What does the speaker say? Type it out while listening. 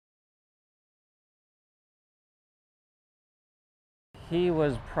He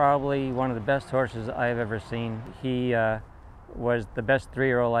was probably one of the best horses I've ever seen. He was the best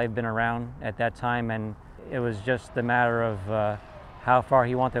 3-year-old I've been around at that time, and it was just a matter of how far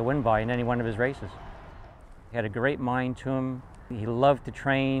he wanted to win by in any one of his races. He had a great mind to him. He loved to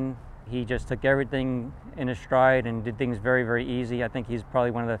train. He just took everything in his stride and did things very, very easy. I think he's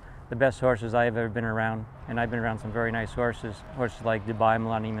probably one of the best horses I've ever been around, and I've been around some very nice horses like Dubai,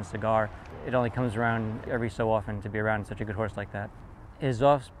 Millennium, and Cigar. It only comes around every so often to be around such a good horse like that. His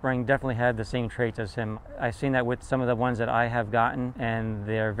offspring definitely had the same traits as him. I've seen that with some of the ones that I have gotten, and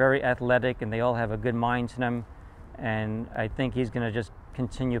they're very athletic and they all have a good mind to them, and I think he's going to just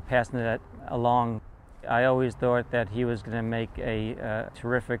continue passing that along. I always thought that he was going to make a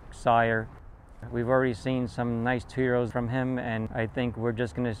terrific sire. We've already seen some nice 2-year-olds from him, and I think we're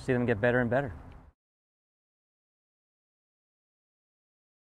just going to see them get better and better.